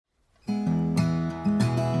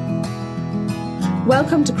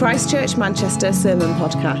Welcome to Christchurch Manchester Sermon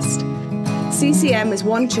Podcast. CCM is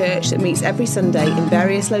one church that meets every Sunday in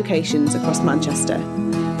various locations across Manchester.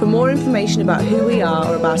 For more information about who we are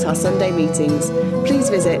or about our Sunday meetings, please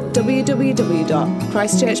visit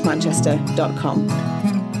www.christchurchmanchester.com.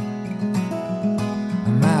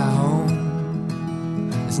 My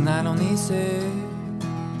home is not on this earth,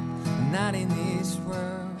 not in this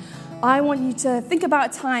world. I want you to think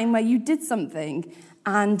about a time where you did something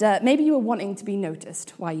and maybe you were wanting to be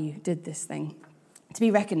noticed why you did this thing, to be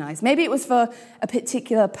recognized. Maybe it was for a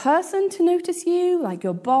particular person to notice you, like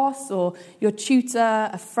your boss or your tutor,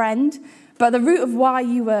 a friend. But the root of why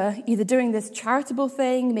you were either doing this charitable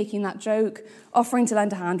thing, making that joke, offering to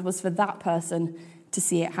lend a hand, was for that person to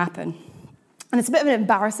see it happen. And it's a bit of an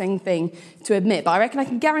embarrassing thing to admit, but I reckon I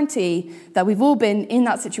can guarantee that we've all been in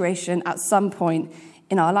that situation at some point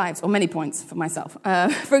in our lives, or many points for myself.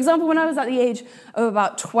 For example, when I was at the age of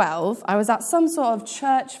about 12, I was at some sort of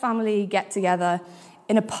church family get-together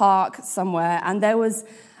in a park somewhere, and there was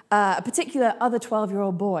a particular other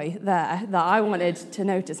 12-year-old boy there that I wanted to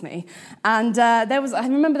notice me. And I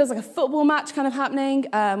remember there was like a football match kind of happening,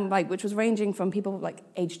 which was ranging from people like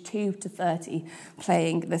age 2 to 30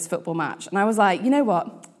 playing this football match. And I was like, you know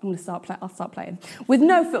what? I'll start playing. With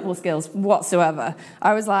no football skills whatsoever.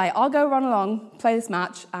 I was like, I'll go run along, play this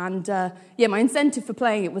match. And my incentive for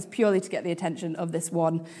playing it was purely to get the attention of this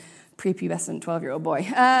one prepubescent 12-year-old boy.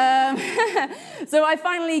 So I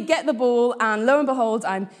finally get the ball, and lo and behold,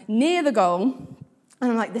 I'm near the goal. And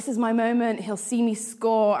I'm like, this is my moment. He'll see me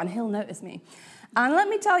score, and he'll notice me. And let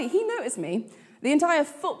me tell you, he noticed me. The entire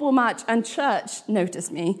football match and church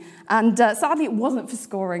noticed me. And sadly, it wasn't for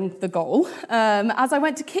scoring the goal. As I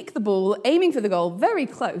went to kick the ball, aiming for the goal, very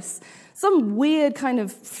close, some weird kind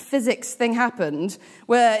of physics thing happened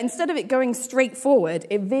where instead of it going straight forward,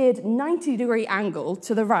 it veered 90-degree angle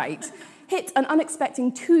to the right, hit an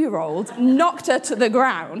unexpected 2-year-old, knocked her to the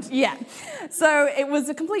ground. Yeah. So it was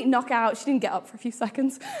a complete knockout. She didn't get up for a few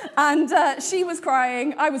seconds. And she was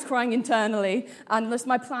crying. I was crying internally. And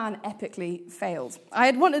my plan epically failed. I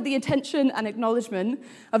had wanted the attention and acknowledgement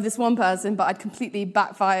of this one person, but I'd completely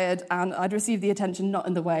backfired, and I'd received the attention not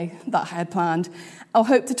in the way that I had planned or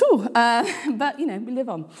hoped at all. But, we live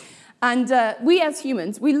on. And we as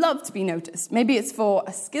humans, we love to be noticed. Maybe it's for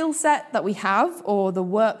a skill set that we have or the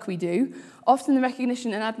work we do. Often the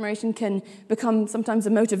recognition and admiration can become sometimes a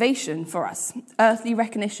motivation for us. Earthly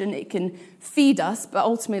recognition, it can feed us, but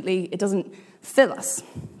ultimately it doesn't fill us.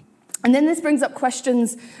 And then this brings up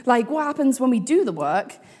questions like, what happens when we do the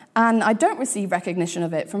work and I don't receive recognition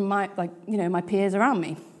of it from my peers around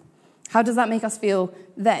me? How does that make us feel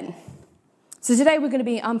then? So today we're going to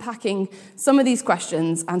be unpacking some of these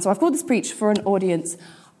questions, and so I've called this preach for an audience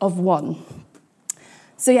of one.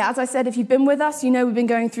 So as I said, if you've been with us, we've been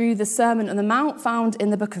going through the Sermon on the Mount found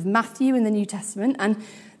in the book of Matthew in the New Testament, and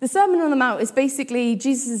the Sermon on the Mount is basically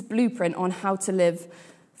Jesus' blueprint on how to live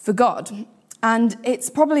for God, and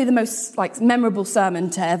it's probably the most memorable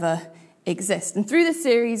sermon to ever exist. And through this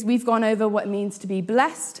series, we've gone over what it means to be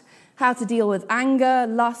blessed, how to deal with anger,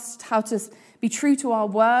 lust, how to be true to our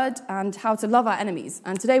word, and how to love our enemies.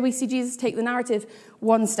 And today we see Jesus take the narrative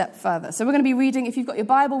one step further. So we're going to be reading, if you've got your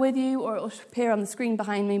Bible with you, or it will appear on the screen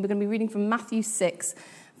behind me, we're going to be reading from Matthew 6,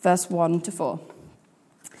 verse 1 to 4.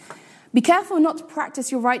 Be careful not to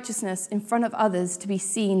practice your righteousness in front of others to be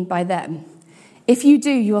seen by them. If you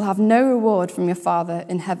do, you will have no reward from your Father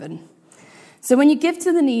in heaven. So when you give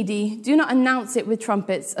to the needy, do not announce it with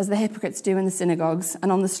trumpets as the hypocrites do in the synagogues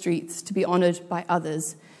and on the streets to be honored by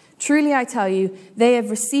others. Truly, I tell you, they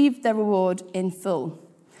have received their reward in full.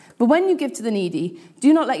 But when you give to the needy,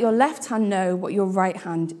 do not let your left hand know what your right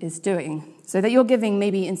hand is doing, so that your giving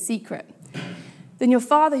may be in secret. Then your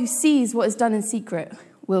Father who sees what is done in secret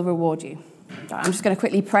will reward you. I'm just going to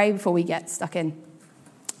quickly pray before we get stuck in.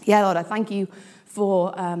 Yeah, Lord, I thank you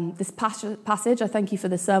for this passage. I thank you for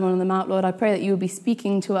the Sermon on the Mount, Lord. I pray that you will be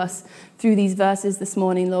speaking to us through these verses this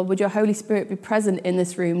morning, Lord. Would your Holy Spirit be present in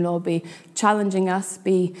this room, Lord, be challenging us,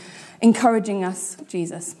 be encouraging us,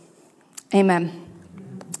 Jesus. Amen.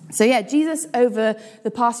 So Jesus over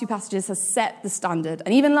the past few passages has set the standard.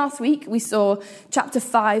 And even last week we saw chapter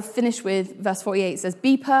 5 finish with verse 48. It says,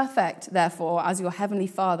 be perfect, therefore, as your heavenly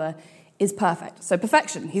Father is perfect. So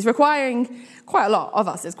perfection. He's requiring quite a lot of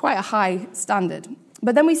us. It's quite a high standard.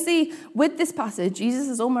 But then we see with this passage, Jesus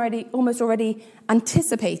has almost already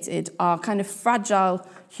anticipated our kind of fragile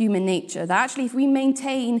human nature. That actually, if we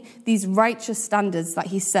maintain these righteous standards that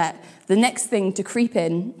he set, the next thing to creep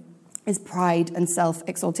in is pride and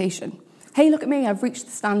self-exaltation. Hey, look at me. I've reached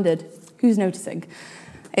the standard. Who's noticing?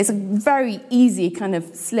 It's a very easy kind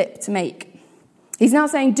of slip to make. He's now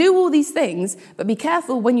saying, do all these things, but be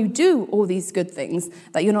careful when you do all these good things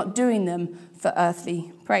that you're not doing them for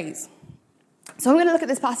earthly praise. So I'm going to look at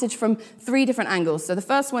this passage from 3 different angles. So the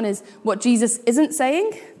first one is what Jesus isn't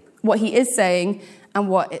saying, what he is saying, and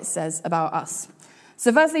what it says about us.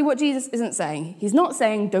 So firstly, what Jesus isn't saying. He's not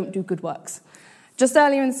saying don't do good works. Just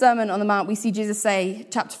earlier in the Sermon on the Mount, we see Jesus say,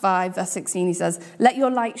 chapter 5, verse 16, he says, let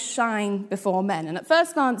your light shine before men. And at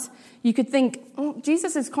first glance, you could think,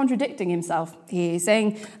 Jesus is contradicting himself. He's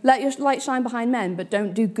saying, let your light shine behind men, but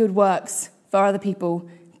don't do good works for other people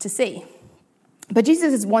to see. But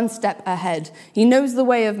Jesus is one step ahead. He knows the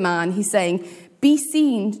way of man. He's saying, be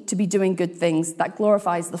seen to be doing good things that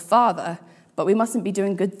glorifies the Father, but we mustn't be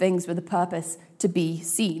doing good things with the purpose to be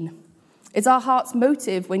seen. It's our heart's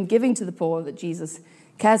motive when giving to the poor that Jesus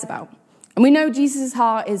cares about. And we know Jesus'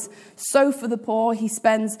 heart is so for the poor. He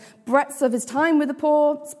spends breadths of his time with the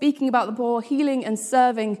poor, speaking about the poor, healing and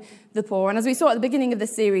serving the poor. And as we saw at the beginning of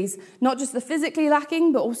this series, not just the physically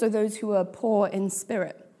lacking, but also those who are poor in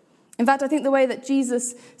spirit. In fact, I think the way that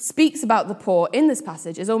Jesus speaks about the poor in this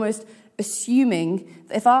passage is almost assuming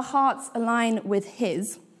that if our hearts align with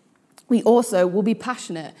his, we also will be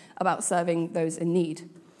passionate about serving those in need.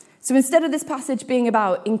 So instead of this passage being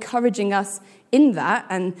about encouraging us in that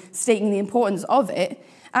and stating the importance of it,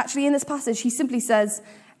 actually in this passage, he simply says,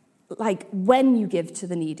 like, when you give to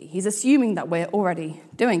the needy. He's assuming that we're already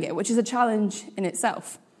doing it, which is a challenge in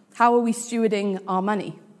itself. How are we stewarding our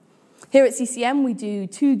money? Here at CCM, we do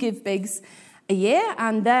 2 give bigs a year,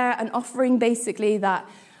 and they're an offering basically that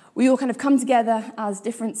we all kind of come together as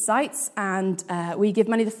different sites, and we give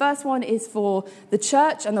money. The first one is for the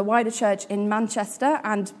church and the wider church in Manchester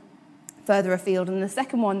and further afield. And the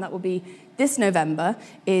second one, that will be this November,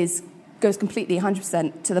 goes completely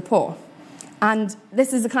 100% to the poor. And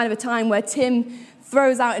this is a kind of a time where Tim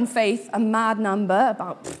throws out in faith a mad number,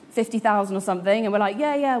 about 50,000 or something, and we're like,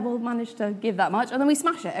 yeah, we'll manage to give that much. And then we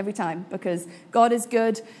smash it every time because God is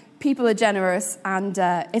good, people are generous, and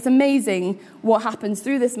it's amazing what happens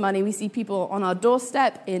through this money. We see people on our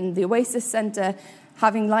doorstep in the Oasis Centre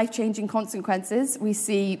having life-changing consequences. We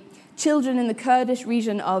see children in the Kurdish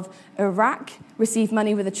region of Iraq receive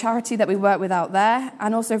money with a charity that we work with out there,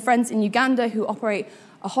 and also friends in Uganda who operate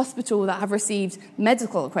a hospital that have received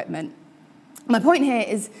medical equipment. My point here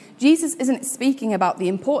is Jesus isn't speaking about the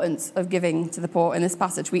importance of giving to the poor in this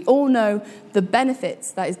passage. We all know the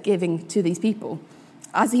benefits that is giving to these people.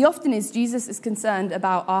 As he often is, Jesus is concerned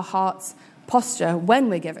about our heart's posture when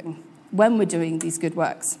we're giving, when we're doing these good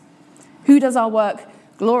works. Who does our work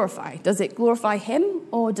glorify? Does it glorify him,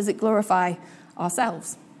 or does it glorify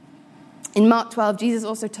ourselves? In Mark 12, Jesus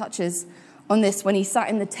also touches on this when he sat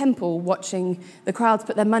in the temple watching the crowds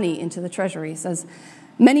put their money into the treasury. He says,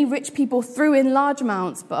 many rich people threw in large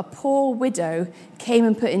amounts, but a poor widow came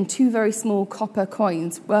and put in 2 very small copper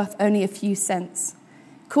coins worth only a few cents.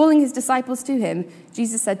 Calling his disciples to him,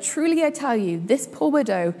 Jesus said, truly I tell you, this poor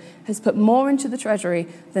widow has put more into the treasury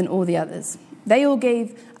than all the others. They all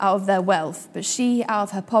gave out of their wealth, but she, out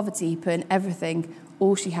of her poverty, put in everything,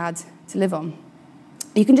 all she had to live on.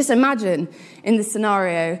 You can just imagine in this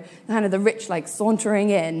scenario, kind of the rich like sauntering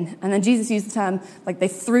in, and then Jesus used the term like they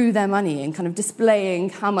threw their money in, kind of displaying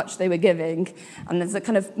how much they were giving, and there's a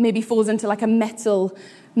kind of maybe falls into like a metal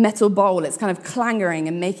bowl. It's kind of clangering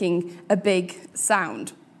and making a big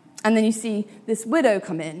sound. And then you see this widow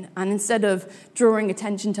come in, and instead of drawing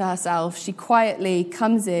attention to herself, she quietly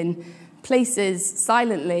comes in, places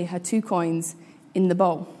silently her 2 coins in the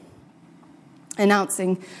bowl,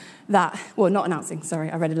 announcing that, well, not announcing,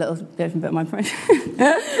 sorry, I read a little bit of my point.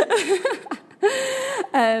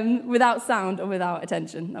 Without sound or without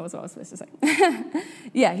attention, that was what I was supposed to say.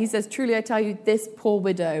 Yeah, he says, truly I tell you, this poor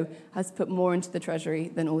widow has put more into the treasury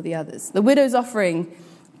than all the others. The widow's offering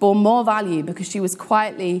bore more value because she was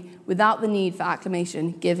quietly, without the need for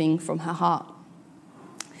acclamation, giving from her heart.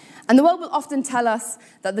 And the world will often tell us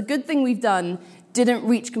that the good thing we've done didn't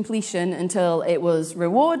reach completion until it was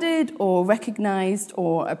rewarded or recognized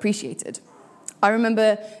or appreciated. I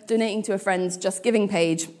remember donating to a friend's Just Giving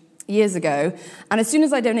page years ago, and as soon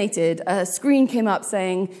as I donated, a screen came up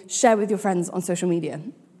saying, share with your friends on social media,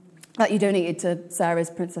 that you donated to Sarah's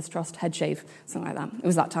Princess Trust head shave, something like that. It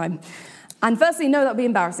was that time. And firstly, no, that would be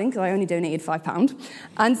embarrassing because I only donated £5.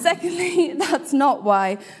 And secondly, that's not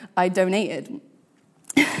why I donated.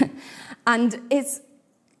 And it's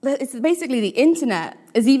basically the internet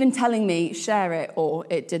is even telling me share it or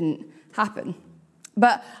it didn't happen.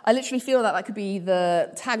 But I literally feel that could be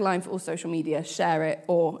the tagline for all social media, share it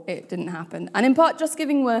or it didn't happen. And in part, Just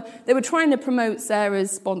Giving were trying to promote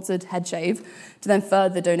Sarah's sponsored head shave to then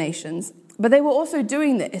further donations. But they were also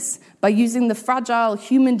doing this by using the fragile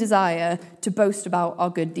human desire to boast about our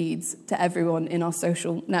good deeds to everyone in our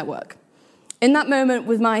social network. In that moment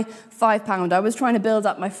with my £5, I was trying to build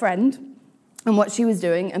up my friend and what she was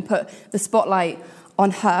doing and put the spotlight on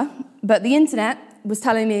her. But the internet was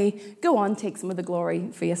telling me, go on, take some of the glory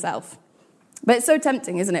for yourself. But it's so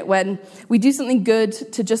tempting, isn't it, when we do something good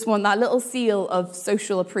to just want that little seal of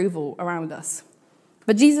social approval around us.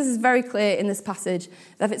 But Jesus is very clear in this passage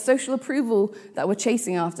that if it's social approval that we're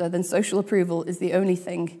chasing after, then social approval is the only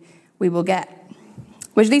thing we will get.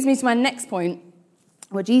 Which leads me to my next point,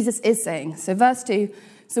 what Jesus is saying. So verse 2,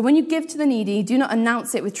 so when you give to the needy, do not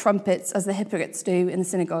announce it with trumpets as the hypocrites do in the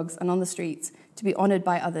synagogues and on the streets to be honoured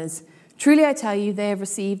by others. Truly I tell you, they have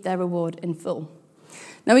received their reward in full.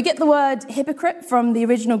 Now we get the word hypocrite from the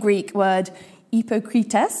original Greek word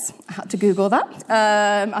hypokrites. I had to Google that.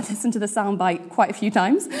 I listened to the soundbite quite a few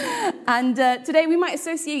times. And today we might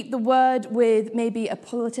associate the word with maybe a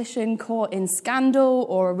politician caught in scandal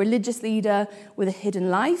or a religious leader with a hidden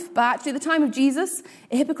life. But actually at the time of Jesus,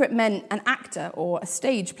 a hypocrite meant an actor or a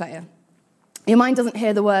stage player. Your mind doesn't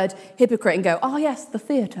hear the word hypocrite and go, oh yes, the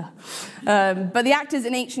theatre. But the actors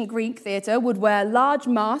in ancient Greek theatre would wear large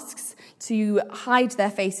masks to hide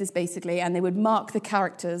their faces, basically, and they would mark the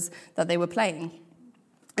characters that they were playing.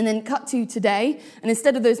 And then cut to today, and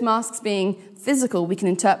instead of those masks being physical, we can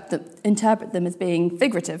interpret them as being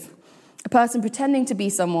figurative. A person pretending to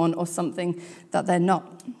be someone or something that they're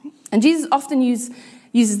not. And Jesus often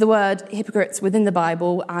uses the word hypocrites within the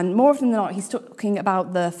Bible, and more often than not, he's talking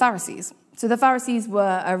about the Pharisees. So the Pharisees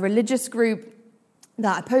were a religious group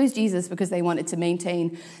that opposed Jesus because they wanted to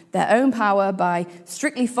maintain their own power by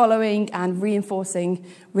strictly following and reinforcing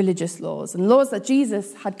religious laws, and laws that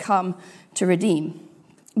Jesus had come to redeem.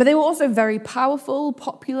 But they were also very powerful,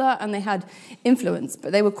 popular, and they had influence,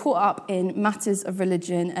 but they were caught up in matters of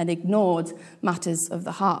religion and ignored matters of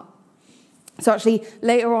the heart. So actually,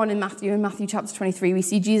 later on in Matthew chapter 23, we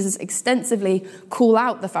see Jesus extensively call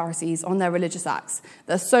out the Pharisees on their religious acts.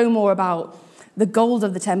 They're so more about the gold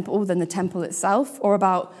of the temple than the temple itself, or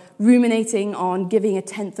about ruminating on giving a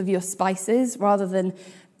tenth of your spices rather than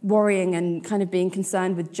worrying and kind of being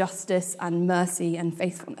concerned with justice and mercy and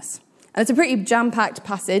faithfulness. And it's a pretty jam-packed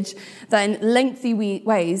passage that in lengthy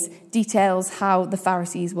ways details how the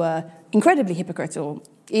Pharisees were incredibly hypocritical,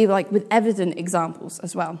 like with evident examples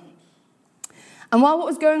as well. And while what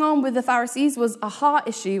was going on with the Pharisees was a heart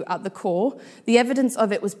issue at the core, the evidence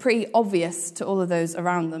of it was pretty obvious to all of those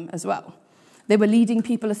around them as well. They were leading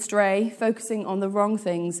people astray, focusing on the wrong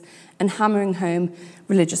things, and hammering home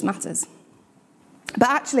religious matters. But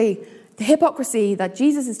actually, the hypocrisy that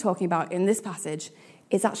Jesus is talking about in this passage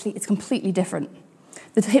it's completely different.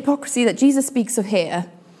 The hypocrisy that Jesus speaks of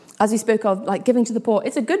here, as we spoke of, like giving to the poor,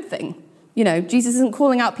 it's a good thing. You know, Jesus isn't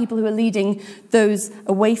calling out people who are leading those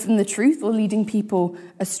away from the truth or leading people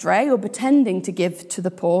astray or pretending to give to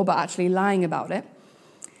the poor but actually lying about it.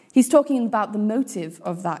 He's talking about the motive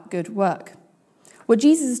of that good work. What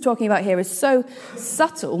Jesus is talking about here is so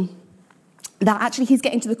subtle that actually he's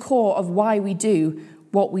getting to the core of why we do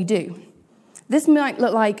what we do. This might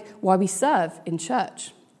look like why we serve in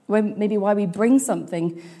church, maybe why we bring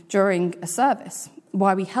something during a service,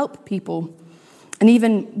 why we help people, and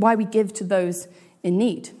even why we give to those in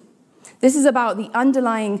need. This is about the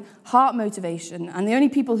underlying heart motivation, and the only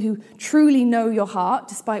people who truly know your heart,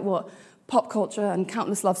 despite what pop culture and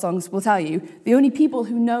countless love songs will tell you, the only people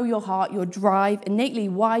who know your heart, your drive, innately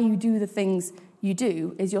why you do the things you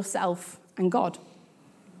do, is yourself and God.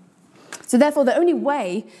 So therefore, the only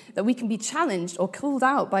way that we can be challenged or called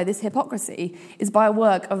out by this hypocrisy is by a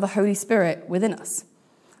work of the Holy Spirit within us.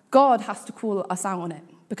 God has to call us out on it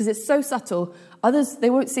because it's so subtle, others, they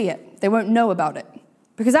won't see it. They won't know about it.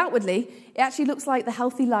 Because outwardly, it actually looks like the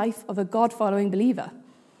healthy life of a God-following believer.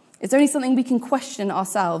 It's only something we can question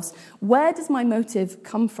ourselves. Where does my motive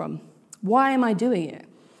come from? Why am I doing it?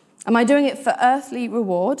 Am I doing it for earthly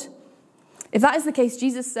reward? If that is the case,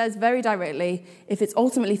 Jesus says very directly, if it's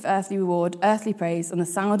ultimately for earthly reward, earthly praise, and the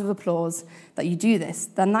sound of applause that you do this,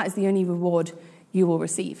 then that is the only reward you will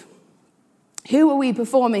receive. Who are we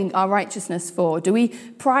performing our righteousness for? Do we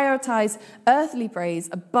prioritize earthly praise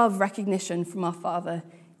above recognition from our Father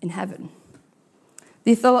in heaven?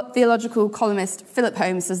 The theological columnist Philip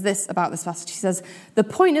Holmes says this about this passage. He says, the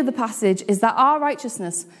point of the passage is that our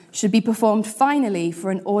righteousness should be performed finally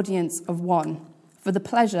for an audience of one, for the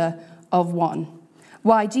pleasure of one.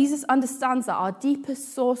 Why? Jesus understands that our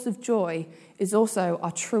deepest source of joy is also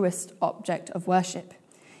our truest object of worship.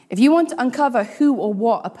 If you want to uncover who or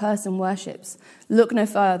what a person worships, look no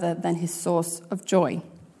further than his source of joy.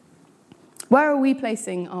 Where are we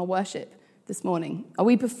placing our worship this morning? Are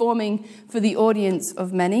we performing for the audience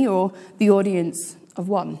of many or the audience of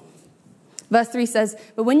one? Verse 3 says,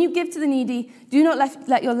 "But when you give to the needy, do not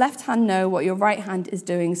let your left hand know what your right hand is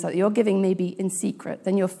doing, so that your giving may be in secret.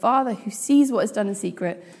 Then your Father who sees what is done in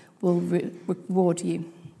secret will reward you."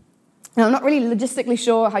 Now, I'm not really logistically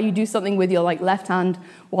sure how you do something with your left hand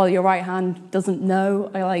while your right hand doesn't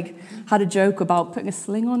know. I had a joke about putting a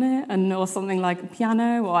sling on it or something like a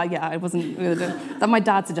piano. Or I wasn't going to do that. My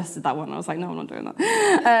dad suggested that one. I was like, no, I'm not doing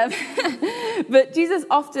that. But Jesus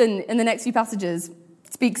often in the next few passages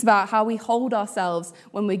speaks about how we hold ourselves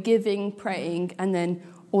when we're giving, praying, and then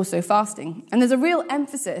also fasting. And there's a real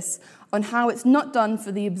emphasis on how it's not done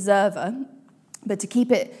for the observer, but to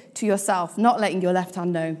keep it to yourself, not letting your left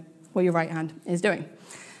hand know what your right hand is doing.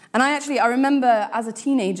 And I remember as a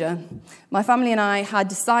teenager, my family and I had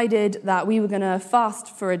decided that we were going to fast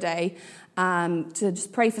for a day to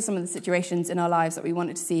just pray for some of the situations in our lives that we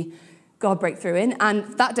wanted to see God break through in. And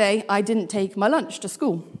that day, I didn't take my lunch to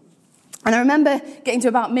school. And I remember getting to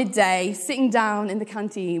about midday, sitting down in the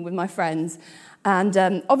canteen with my friends,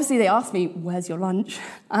 and obviously they asked me, "Where's your lunch?"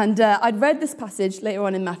 And I'd read this passage later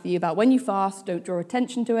on in Matthew about when you fast, don't draw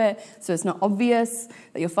attention to it, so it's not obvious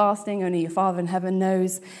that you're fasting, only your Father in heaven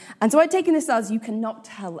knows. And so I'd taken this as you cannot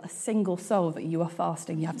tell a single soul that you are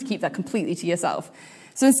fasting. You have to keep that completely to yourself.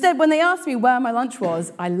 So instead, when they asked me where my lunch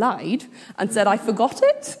was, I lied and said I forgot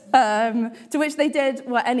it, to which they did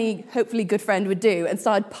what any hopefully good friend would do and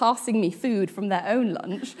started passing me food from their own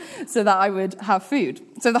lunch so that I would have food.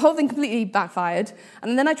 So the whole thing completely backfired.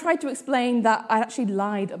 And then I tried to explain that I actually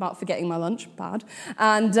lied about forgetting my lunch, bad,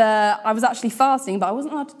 and I was actually fasting, but I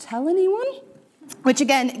wasn't allowed to tell anyone. Which,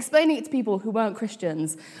 again, explaining it to people who weren't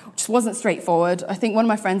Christians just wasn't straightforward. I think one of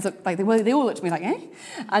my friends, they all looked at me like, eh?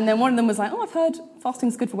 And then one of them was like, "Oh, I've heard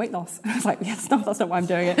fasting's good for weight loss." I was like, yes, no, that's not why I'm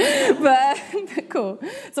doing it. But cool.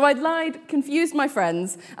 So I'd lied, confused my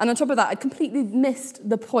friends, and on top of that, I'd completely missed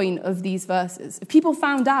the point of these verses. If people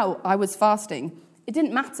found out I was fasting, it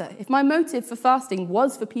didn't matter. If my motive for fasting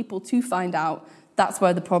was for people to find out, that's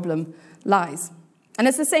where the problem lies. And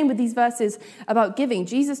it's the same with these verses about giving.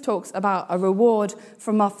 Jesus talks about a reward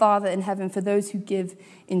from our Father in heaven for those who give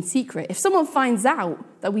in secret. If someone finds out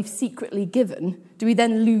that we've secretly given, do we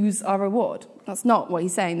then lose our reward? That's not what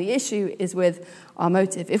he's saying. The issue is with our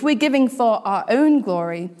motive. If we're giving for our own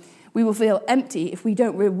glory, we will feel empty if we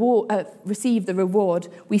don't receive the reward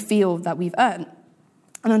we feel that we've earned.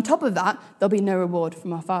 And on top of that, there'll be no reward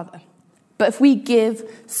from our Father. But if we give,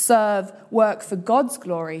 serve, work for God's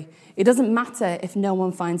glory, it doesn't matter if no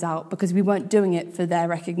one finds out because we weren't doing it for their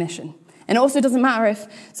recognition. And it also doesn't matter if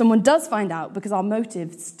someone does find out because our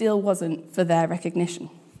motive still wasn't for their recognition.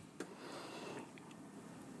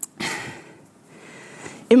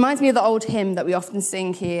 It reminds me of the old hymn that we often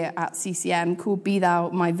sing here at CCM called "Be Thou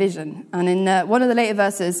My Vision." And in one of the later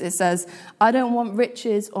verses it says, "I don't want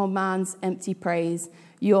riches or man's empty praise.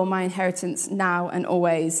 You're my inheritance now and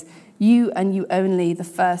always. You and you only, the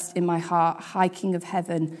first in my heart, High King of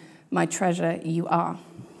heaven, my treasure you are."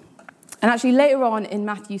 And actually later on in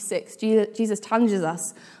Matthew 6, Jesus challenges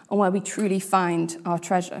us on where we truly find our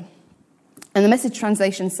treasure. And the Message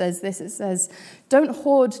translation says this, it says, "Don't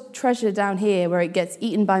hoard treasure down here where it gets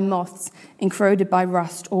eaten by moths and corroded by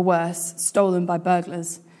rust, or worse, stolen by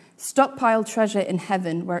burglars. Stockpile treasure in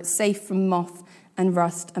heaven where it's safe from moth and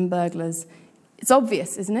rust and burglars." It's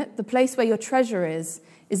obvious, isn't it? The place where your treasure is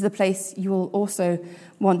the place you will also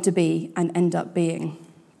want to be and end up being.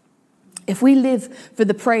 If we live for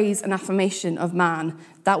the praise and affirmation of man,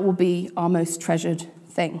 that will be our most treasured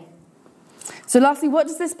thing. So lastly, what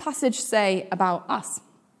does this passage say about us?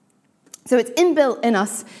 So it's inbuilt in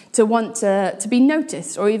us to want to be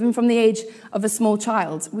noticed, or even from the age of a small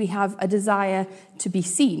child, we have a desire to be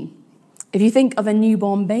seen. If you think of a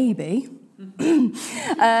newborn baby,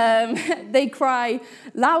 they cry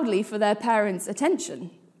loudly for their parents'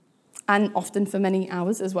 attention, and often for many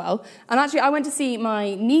hours as well. And actually, I went to see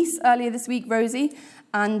my niece earlier this week, Rosie,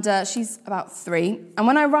 and she's about 3. And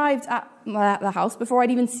when I arrived at the house, before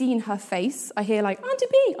I'd even seen her face, I hear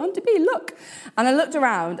Auntie B, look. And I looked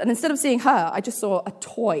around, and instead of seeing her, I just saw a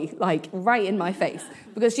toy, right in my face,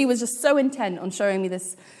 because she was just so intent on showing me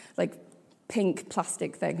this, pink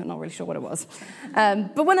plastic thing. I'm not really sure what it was.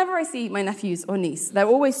 But whenever I see my nephews or niece, they're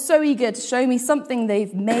always so eager to show me something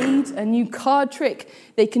they've made, a new card trick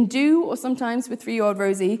they can do, or sometimes with 3-year-old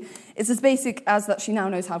Rosie, it's as basic as that she now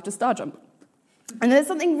knows how to star jump. And there's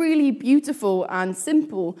something really beautiful and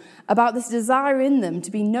simple about this desire in them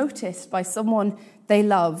to be noticed by someone they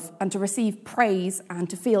love and to receive praise and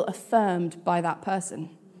to feel affirmed by that person.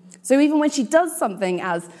 So even when she does something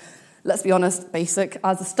as let's be honest, basic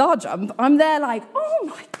as a star jump. I'm there like, oh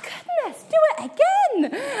my goodness, do it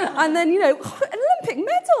again. And then, Olympic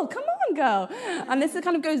medal, come on, girl. And this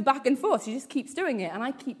kind of goes back and forth. She just keeps doing it, and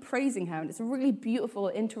I keep praising her, and it's a really beautiful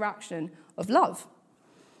interaction of love.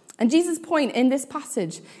 And Jesus' point in this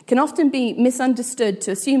passage can often be misunderstood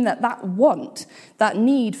to assume that want, that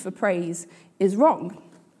need for praise, is wrong.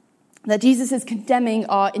 That Jesus is condemning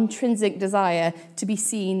our intrinsic desire to be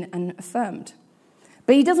seen and affirmed.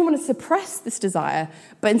 But he doesn't want to suppress this desire,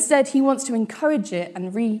 but instead he wants to encourage it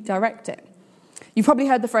and redirect it. You've probably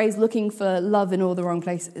heard the phrase, looking for love in all the wrong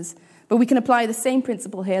places. But we can apply the same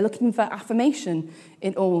principle here, looking for affirmation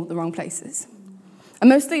in all the wrong places. And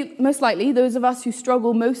most likely, those of us who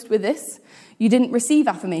struggle most with this, you didn't receive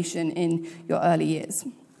affirmation in your early years.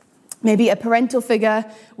 Maybe a parental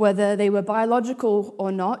figure, whether they were biological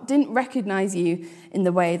or not, didn't recognize you in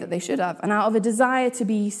the way that they should have. And out of a desire to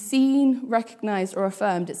be seen, recognized, or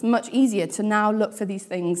affirmed, it's much easier to now look for these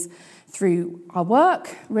things through our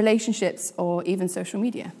work, relationships, or even social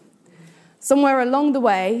media. Somewhere along the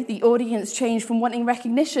way, the audience changed from wanting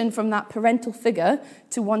recognition from that parental figure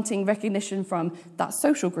to wanting recognition from that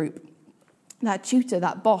social group, that tutor,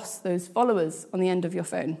 that boss, those followers on the end of your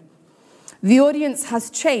phone. The audience has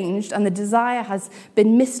changed and the desire has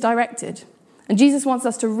been misdirected. And Jesus wants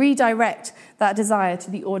us to redirect that desire to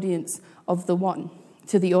the audience of the one,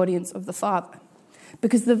 to the audience of the Father.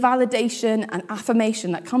 Because the validation and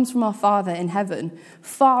affirmation that comes from our Father in heaven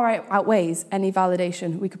far outweighs any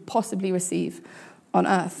validation we could possibly receive on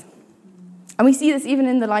earth. And we see this even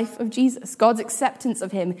in the life of Jesus. God's acceptance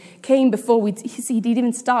of him came before he'd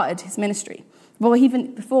even started his ministry,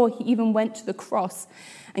 before he even went to the cross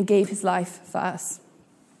and gave his life for us.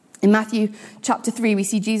 In Matthew chapter 3, we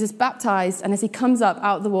see Jesus baptized, and as he comes up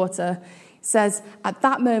out of the water, it says, at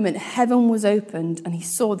that moment, heaven was opened, and he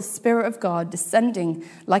saw the Spirit of God descending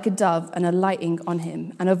like a dove and alighting on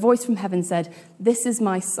him. And a voice from heaven said, this is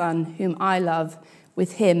my Son, whom I love.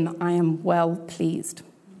 With him I am well pleased.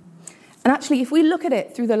 And actually, if we look at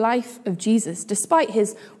it through the life of Jesus, despite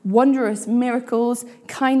his wondrous miracles,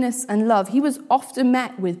 kindness, and love, he was often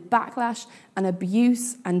met with backlash and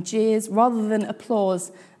abuse and jeers rather than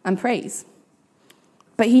applause and praise.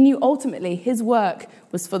 But he knew ultimately his work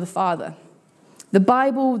was for the Father. The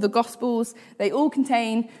Bible, the Gospels, they all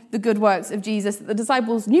contain the good works of Jesus that the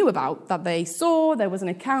disciples knew about, that they saw, there was an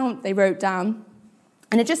account, they wrote down.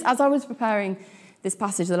 And it just, as I was preparing this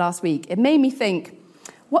passage the last week, it made me think,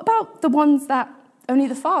 what about the ones that only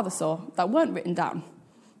the Father saw, that weren't written down?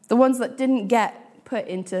 The ones that didn't get put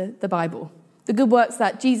into the Bible? The good works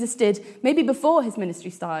that Jesus did maybe before his ministry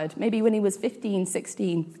started, maybe when he was 15,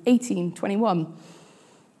 16, 18, 21.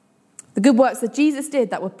 The good works that Jesus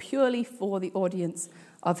did that were purely for the audience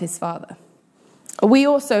of his Father. Are we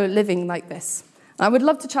also living like this? And I would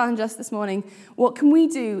love to challenge us this morning. What can we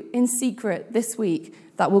do in secret this week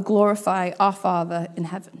that will glorify our Father in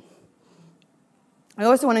heaven? I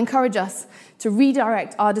also want to encourage us to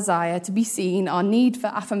redirect our desire to be seen, our need for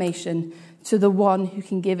affirmation, to the one who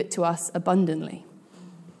can give it to us abundantly.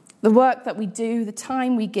 The work that we do, the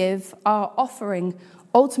time we give, our offering,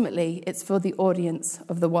 ultimately it's for the audience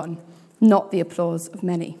of the one, not the applause of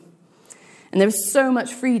many. And there is so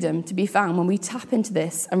much freedom to be found when we tap into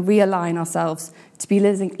this and realign ourselves to be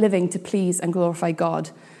living to please and glorify God,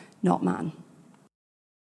 not man.